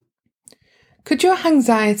Could your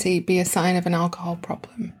anxiety be a sign of an alcohol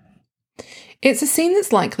problem? It's a scene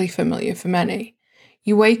that's likely familiar for many.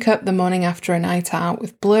 You wake up the morning after a night out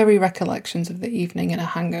with blurry recollections of the evening and a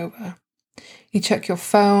hangover. You check your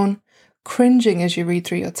phone, cringing as you read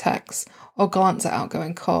through your texts or glance at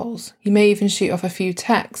outgoing calls. You may even shoot off a few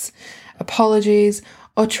texts, apologies,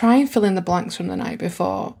 or try and fill in the blanks from the night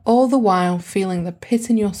before, all the while feeling the pit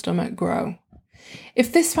in your stomach grow.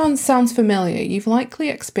 If this sounds familiar, you've likely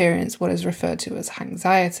experienced what is referred to as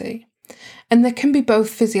hangxiety, and there can be both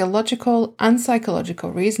physiological and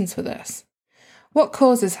psychological reasons for this. What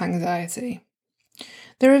causes hangxiety?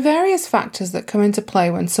 There are various factors that come into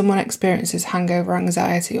play when someone experiences hangover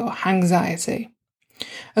anxiety or hangxiety.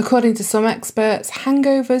 According to some experts,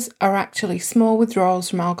 hangovers are actually small withdrawals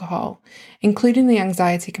from alcohol, including the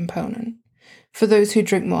anxiety component. For those who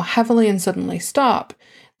drink more heavily and suddenly stop,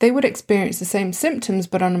 they would experience the same symptoms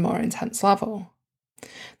but on a more intense level.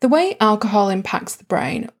 The way alcohol impacts the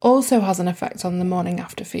brain also has an effect on the morning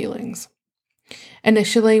after feelings.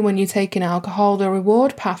 Initially, when you take in alcohol, the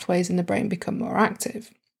reward pathways in the brain become more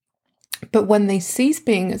active. But when they cease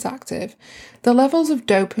being as active, the levels of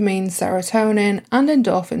dopamine, serotonin, and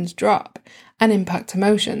endorphins drop and impact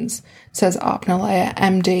emotions, says Apnalaya,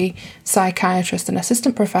 MD, psychiatrist and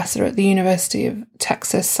assistant professor at the University of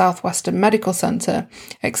Texas Southwestern Medical Center,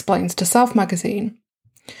 explains to Self magazine.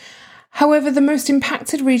 However, the most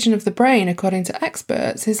impacted region of the brain, according to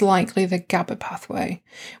experts, is likely the GABA pathway,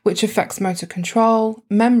 which affects motor control,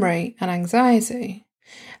 memory, and anxiety.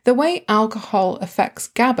 The way alcohol affects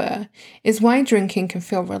GABA is why drinking can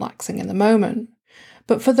feel relaxing in the moment.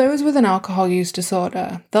 But for those with an alcohol use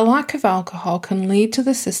disorder, the lack of alcohol can lead to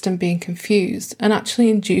the system being confused and actually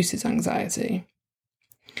induces anxiety.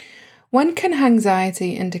 When can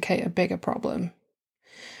hangxiety indicate a bigger problem?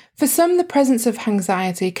 For some, the presence of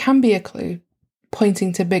hangxiety can be a clue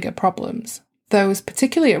pointing to bigger problems. Those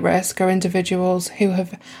particularly at risk are individuals who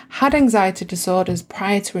have had anxiety disorders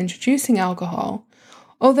prior to introducing alcohol,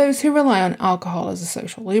 or those who rely on alcohol as a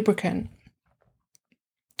social lubricant.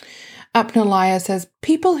 Apnalaya says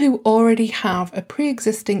people who already have a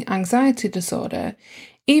pre-existing anxiety disorder,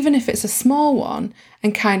 even if it's a small one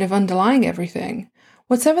and kind of underlying everything,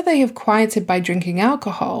 whatever they have quieted by drinking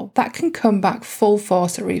alcohol, that can come back full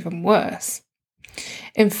force or even worse.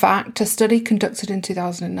 In fact, a study conducted in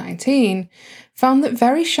 2019 found that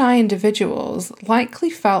very shy individuals likely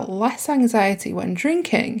felt less anxiety when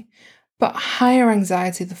drinking, but higher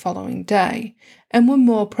anxiety the following day, and were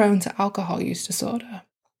more prone to alcohol use disorder.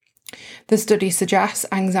 The study suggests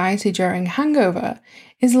anxiety during hangover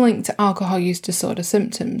is linked to alcohol use disorder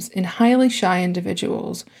symptoms in highly shy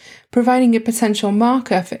individuals, providing a potential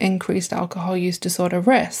marker for increased alcohol use disorder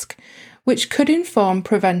risk, which could inform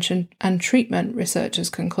prevention and treatment, researchers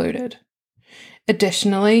concluded.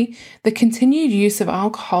 Additionally, the continued use of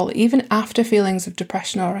alcohol even after feelings of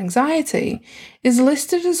depression or anxiety is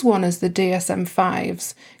listed as one of the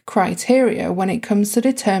DSM-5's criteria when it comes to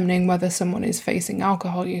determining whether someone is facing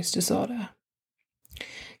alcohol use disorder.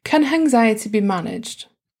 Can anxiety be managed?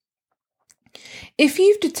 If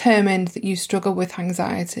you've determined that you struggle with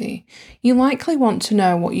anxiety, you likely want to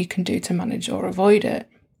know what you can do to manage or avoid it.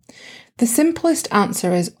 The simplest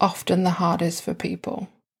answer is often the hardest for people.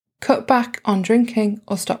 Cut back on drinking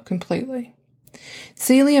or stop completely.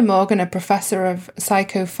 Celia Morgan, a professor of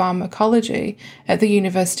psychopharmacology at the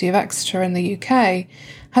University of Exeter in the UK,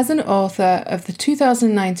 as an author of the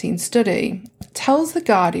 2019 study, tells The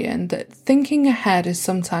Guardian that thinking ahead is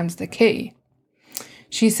sometimes the key.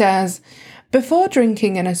 She says, before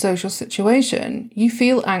drinking in a social situation, you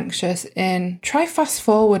feel anxious try fast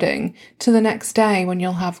forwarding to the next day when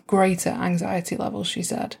you'll have greater anxiety levels, she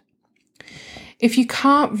said. If you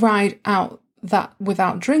can't ride out that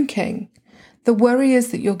without drinking, the worry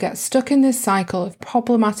is that you'll get stuck in this cycle of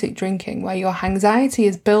problematic drinking where your anxiety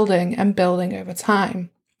is building and building over time.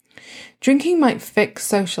 Drinking might fix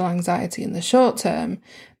social anxiety in the short term,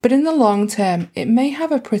 but in the long term, it may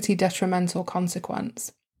have a pretty detrimental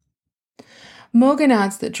consequence. Morgan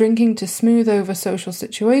adds that drinking to smooth over social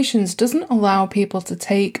situations doesn't allow people to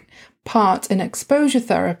take part in exposure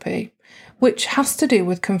therapy, which has to do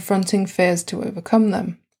with confronting fears to overcome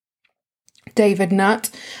them. David Nutt,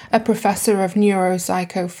 a professor of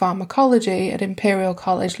neuropsychopharmacology at Imperial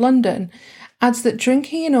College London, adds that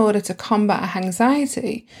drinking in order to combat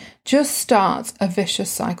anxiety just starts a vicious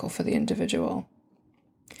cycle for the individual.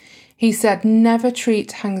 He said, never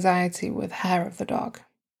treat anxiety with hair of the dog.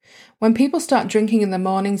 When people start drinking in the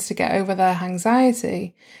mornings to get over their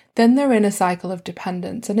anxiety, then they're in a cycle of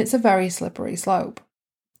dependence and it's a very slippery slope.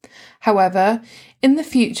 However, in the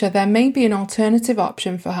future, there may be an alternative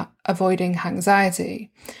option for avoiding Hangxiety,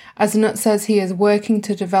 as Nut says he is working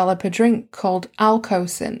to develop a drink called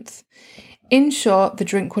Alcosynth. In short, the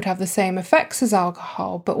drink would have the same effects as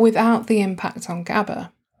alcohol, but without the impact on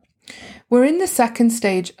GABA. We're in the second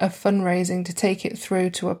stage of fundraising to take it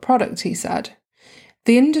through to a product, he said.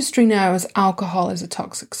 The industry knows alcohol is a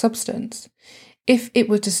toxic substance. If it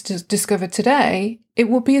were discovered today, it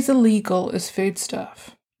would be as illegal as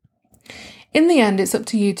foodstuff. In the end, it's up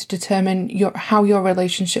to you to determine how your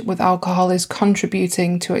relationship with alcohol is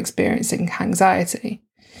contributing to experiencing Hangxiety.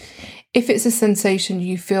 If it's a sensation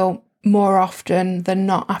you feel more often than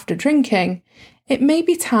not after drinking, it may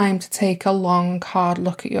be time to take a long, hard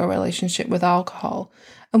look at your relationship with alcohol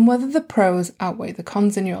and whether the pros outweigh the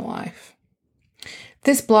cons in your life.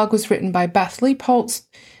 This blog was written by Beth Leapholtz,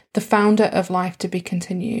 the founder of Life to Be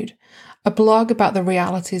Continued, a blog about the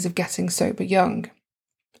realities of getting sober young.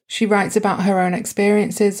 She writes about her own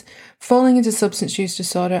experiences, falling into substance use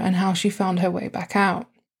disorder, and how she found her way back out.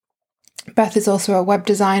 Beth is also a web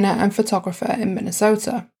designer and photographer in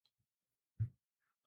Minnesota.